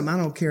tell you something. I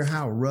don't care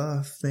how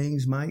rough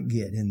things might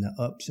get in the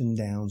ups and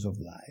downs of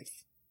life.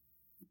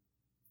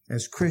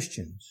 As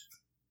Christians,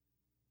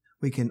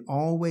 we can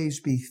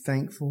always be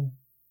thankful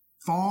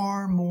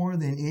far more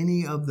than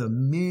any of the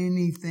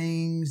many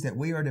things that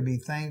we are to be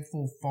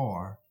thankful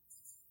for.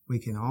 We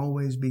can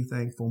always be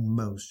thankful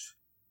most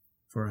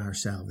for our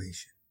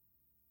salvation.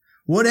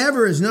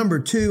 Whatever is number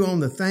 2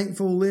 on the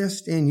thankful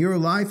list in your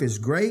life is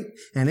great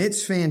and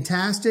it's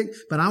fantastic,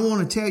 but I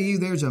want to tell you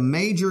there's a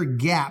major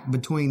gap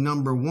between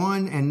number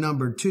 1 and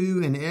number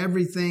 2 and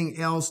everything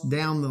else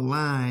down the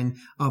line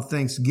of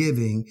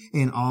thanksgiving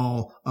in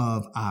all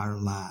of our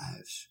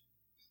lives.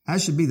 That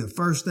should be the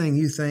first thing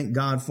you thank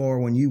God for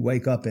when you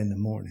wake up in the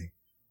morning.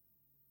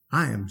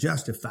 I am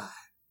justified.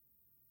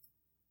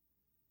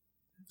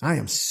 I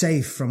am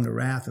safe from the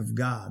wrath of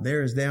God.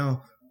 There is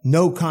now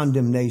no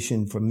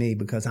condemnation for me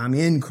because I'm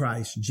in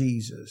Christ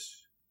Jesus.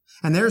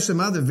 And there are some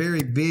other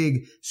very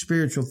big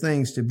spiritual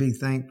things to be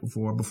thankful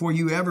for before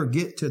you ever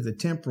get to the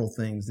temporal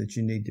things that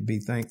you need to be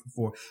thankful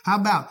for. How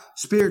about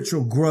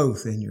spiritual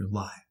growth in your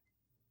life?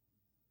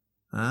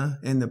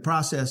 In the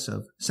process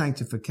of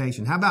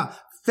sanctification. How about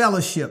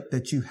fellowship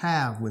that you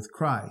have with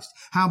Christ?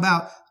 How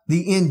about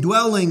the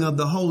indwelling of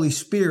the Holy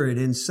Spirit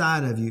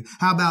inside of you?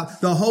 How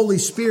about the Holy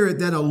Spirit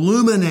that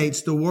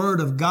illuminates the Word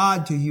of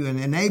God to you and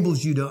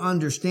enables you to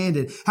understand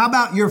it? How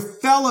about your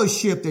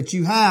fellowship that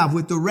you have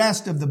with the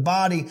rest of the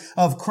body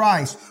of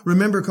Christ?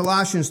 Remember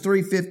Colossians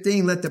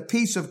 3:15, let the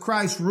peace of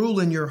Christ rule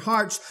in your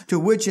hearts, to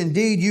which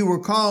indeed you were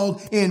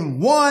called in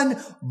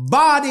one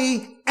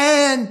body,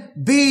 and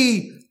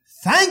be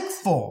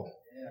thankful.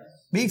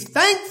 Be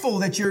thankful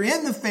that you're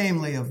in the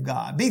family of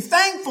God. Be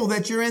thankful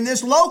that you're in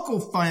this local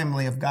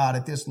family of God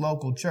at this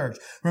local church.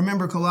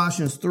 Remember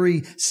Colossians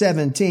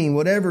 3:17,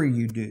 whatever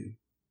you do,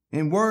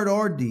 in word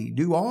or deed,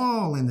 do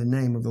all in the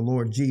name of the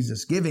Lord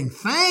Jesus, giving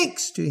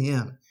thanks to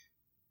Him,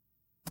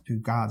 to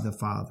God the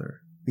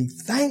Father. Be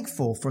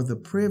thankful for the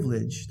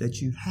privilege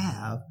that you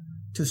have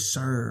to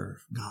serve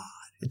God.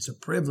 It's a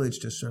privilege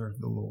to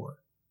serve the Lord.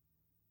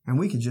 And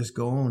we could just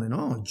go on and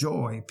on.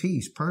 Joy,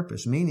 peace,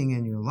 purpose, meaning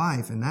in your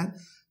life. And that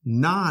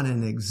not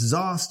an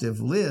exhaustive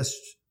list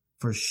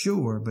for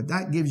sure, but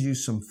that gives you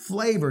some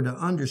flavor to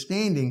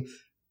understanding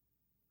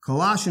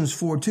Colossians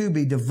 4:2,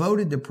 be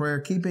devoted to prayer,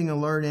 keeping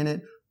alert in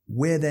it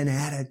with an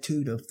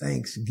attitude of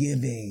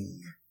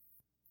thanksgiving.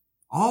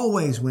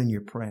 Always when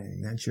you're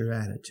praying, that's your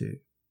attitude.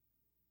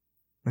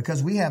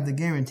 Because we have the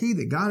guarantee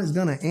that God is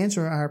going to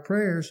answer our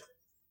prayers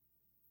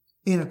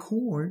in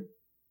accord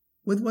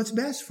with what's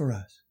best for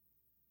us.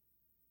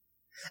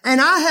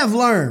 And I have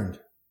learned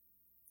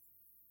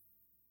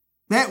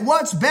that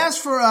what's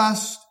best for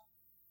us,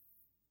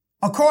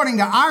 according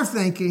to our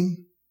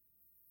thinking,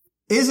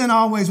 isn't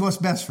always what's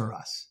best for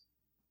us.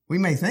 We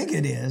may think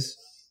it is,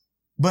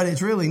 but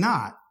it's really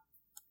not.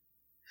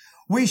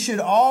 We should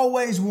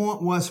always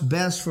want what's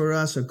best for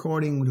us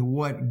according to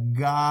what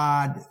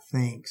God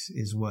thinks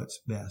is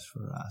what's best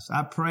for us.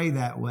 I pray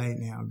that way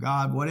now.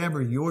 God,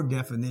 whatever your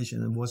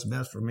definition of what's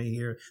best for me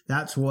here,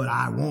 that's what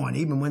I want,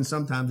 even when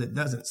sometimes it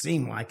doesn't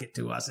seem like it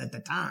to us at the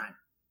time.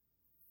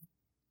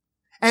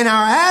 And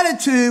our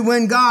attitude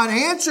when God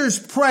answers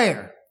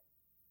prayer,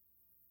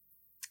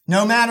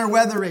 no matter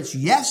whether it's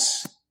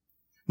yes,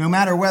 no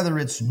matter whether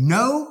it's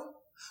no,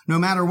 no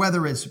matter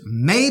whether it's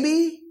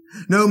maybe,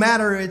 no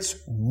matter it's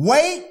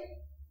wait,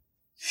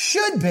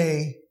 should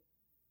be,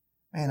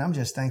 man, I'm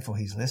just thankful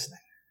He's listening.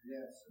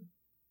 Yes.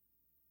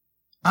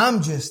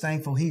 I'm just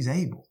thankful He's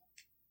able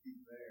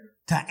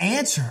to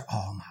answer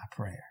all my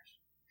prayers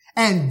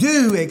and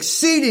do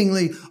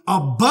exceedingly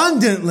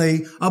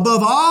abundantly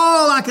above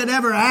all I could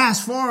ever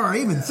ask for or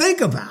even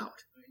think about.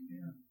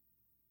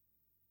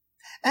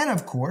 And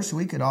of course,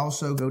 we could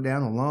also go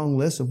down a long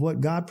list of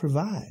what God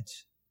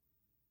provides.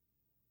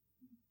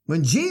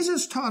 When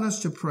Jesus taught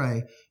us to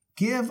pray,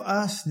 give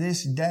us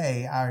this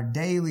day our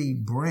daily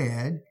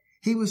bread,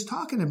 He was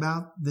talking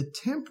about the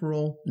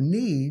temporal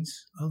needs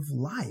of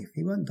life.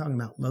 He wasn't talking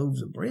about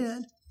loaves of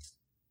bread.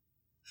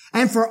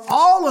 And for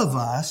all of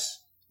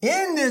us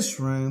in this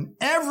room,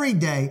 every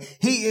day,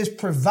 He is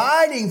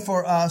providing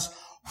for us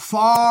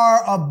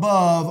far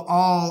above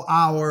all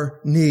our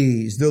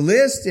needs. The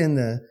list in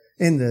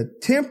the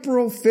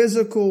temporal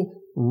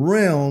physical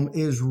realm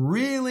is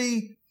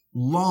really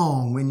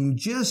long when you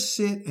just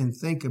sit and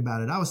think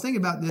about it. I was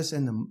thinking about this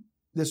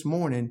this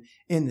morning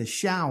in the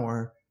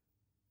shower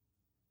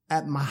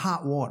at my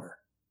hot water.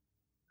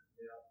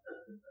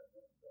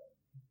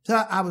 So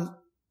I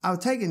was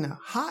taking a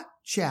hot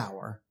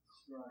shower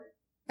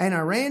and I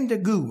ran to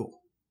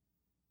Google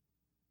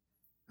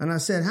and I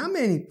said, how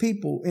many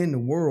people in the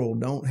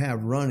world don't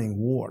have running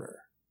water?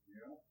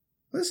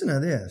 Listen to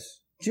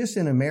this. Just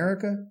in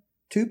America,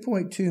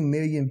 2.2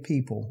 million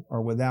people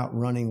are without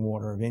running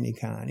water of any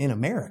kind in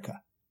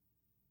America.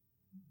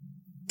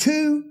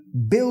 2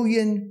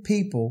 billion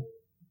people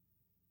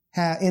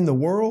in the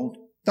world,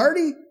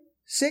 36%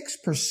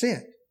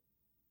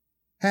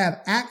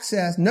 have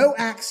no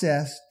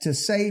access to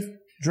safe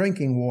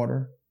drinking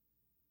water.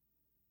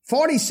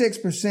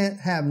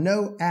 46% have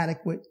no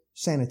adequate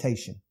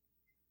sanitation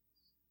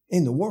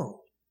in the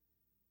world.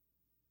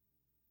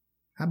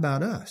 How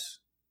about us?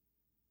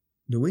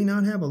 Do we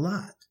not have a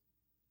lot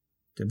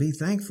to be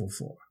thankful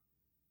for?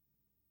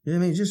 You know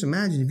what I mean? Just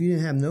imagine if you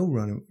don't have no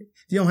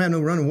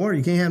running water,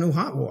 you can't have no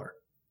hot water,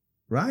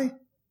 right?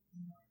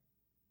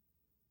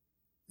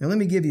 Now let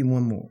me give you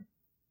one more,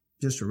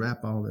 just to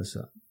wrap all this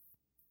up.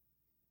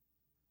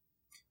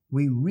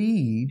 We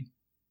read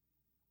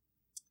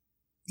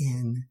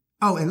and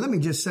let me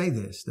just say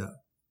this though,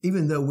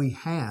 even though we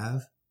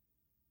have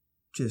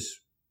just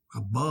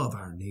above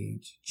our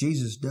needs,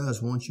 Jesus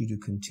does want you to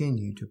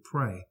continue to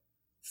pray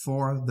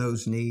for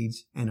those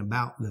needs and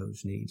about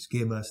those needs.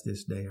 Give us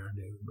this day our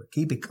daily bread.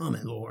 Keep it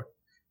coming, Lord,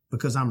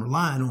 because I'm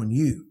relying on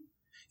you.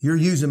 You're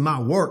using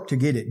my work to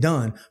get it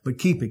done, but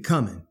keep it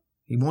coming.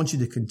 He wants you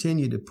to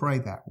continue to pray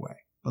that way.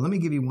 But let me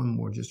give you one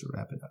more just to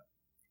wrap it up.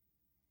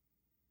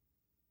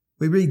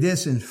 We read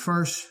this in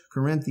 1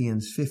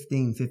 Corinthians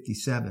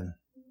 15:57.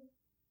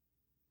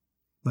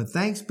 But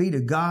thanks be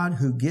to God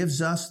who gives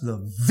us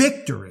the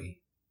victory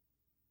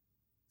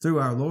through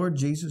our Lord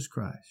Jesus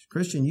Christ.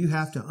 Christian, you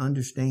have to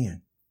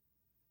understand,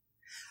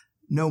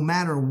 no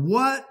matter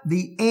what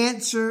the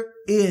answer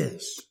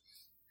is,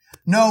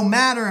 no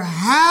matter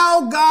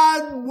how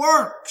God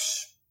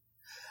works,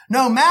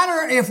 no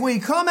matter if we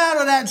come out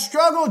of that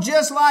struggle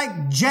just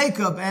like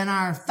Jacob and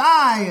our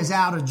thigh is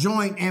out of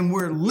joint and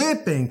we're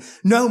limping,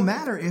 no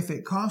matter if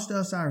it cost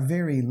us our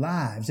very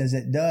lives as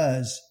it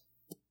does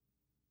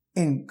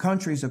in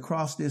countries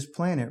across this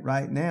planet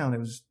right now. There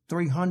was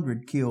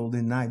 300 killed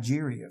in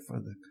Nigeria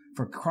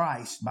for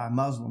Christ by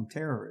Muslim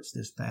terrorists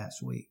this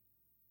past week.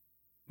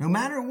 No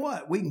matter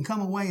what, we can come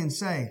away and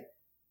say,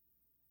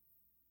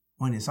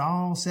 when it's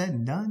all said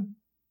and done,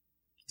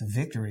 the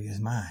victory is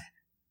mine.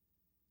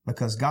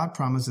 Because God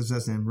promises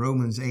us in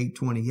Romans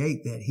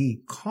 8:28 that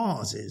He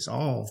causes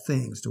all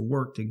things to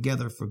work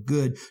together for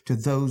good to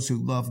those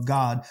who love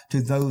God, to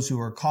those who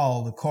are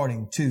called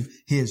according to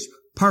His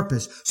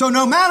purpose. So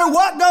no matter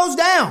what goes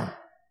down,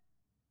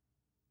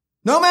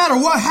 no matter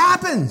what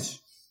happens,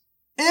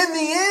 in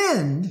the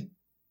end,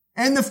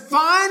 and the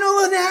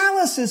final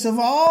analysis of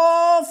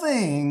all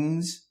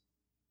things,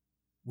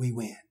 we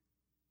win.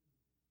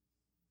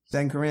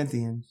 2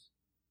 Corinthians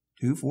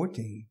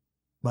 2:14.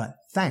 But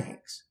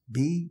thanks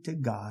be to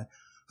God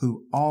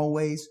who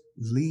always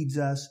leads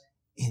us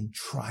in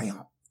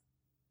triumph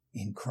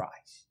in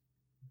Christ.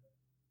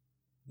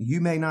 You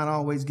may not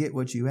always get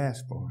what you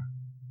ask for.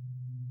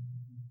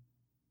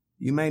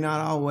 You may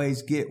not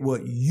always get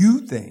what you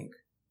think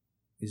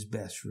is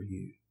best for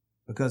you,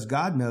 because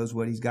God knows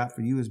what He's got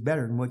for you is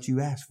better than what you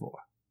asked for,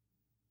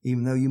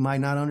 even though you might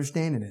not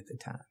understand it at the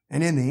time.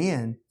 And in the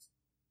end,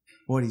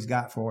 what He's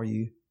got for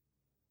you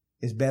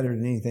is better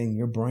than anything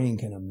your brain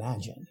can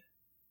imagine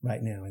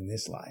right now in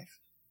this life.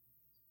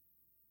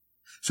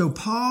 So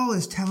Paul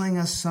is telling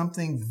us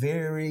something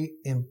very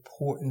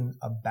important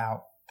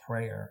about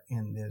prayer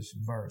in this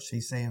verse.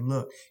 He's saying,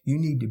 look, you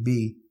need to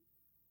be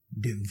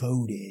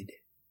devoted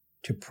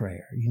to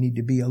prayer. You need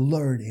to be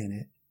alert in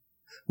it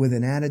with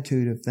an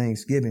attitude of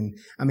thanksgiving.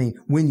 I mean,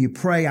 when you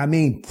pray,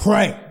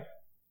 pray.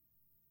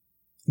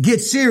 Get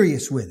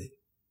serious with it.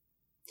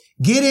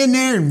 Get in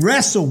there and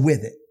wrestle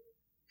with it.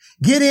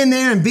 Get in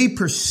there and be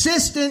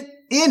persistent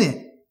in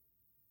it.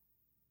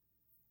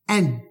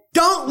 And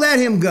don't let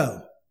Him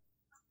go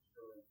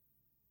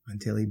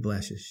until He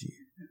blesses you.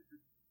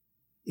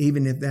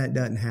 Even if that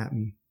doesn't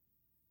happen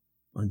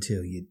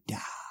until you die.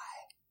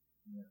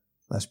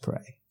 Let's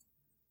pray.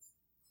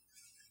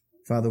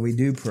 Father, we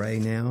do pray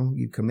now.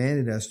 You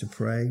commanded us to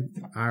pray.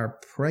 Our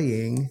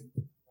praying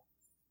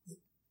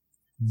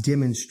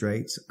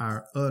demonstrates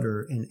our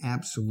utter and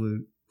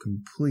absolute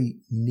complete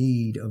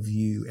need of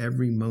You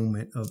every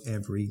moment of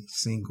every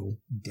single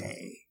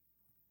day.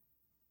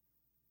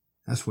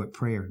 That's what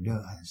prayer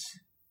does.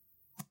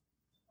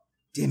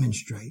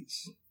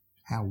 Demonstrates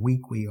how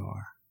weak we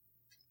are,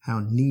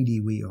 how needy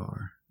we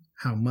are,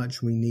 how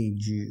much we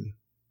need You.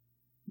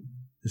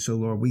 And so,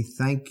 Lord, we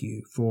thank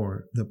You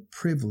for the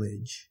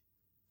privilege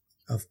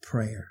of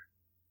prayer.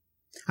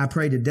 I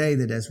pray today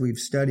that as we've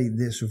studied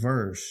this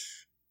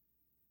verse,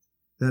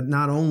 that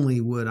not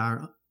only would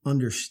our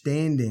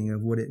understanding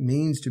of what it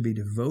means to be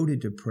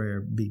devoted to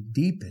prayer be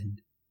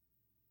deepened,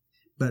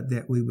 but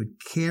that we would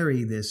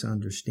carry this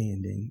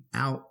understanding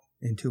out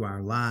into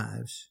our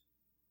lives,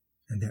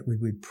 and that we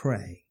would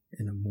pray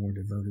in a more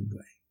devoted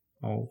way,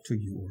 all to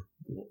Your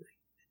glory.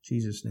 In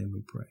Jesus' name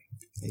we pray.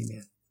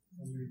 Amen.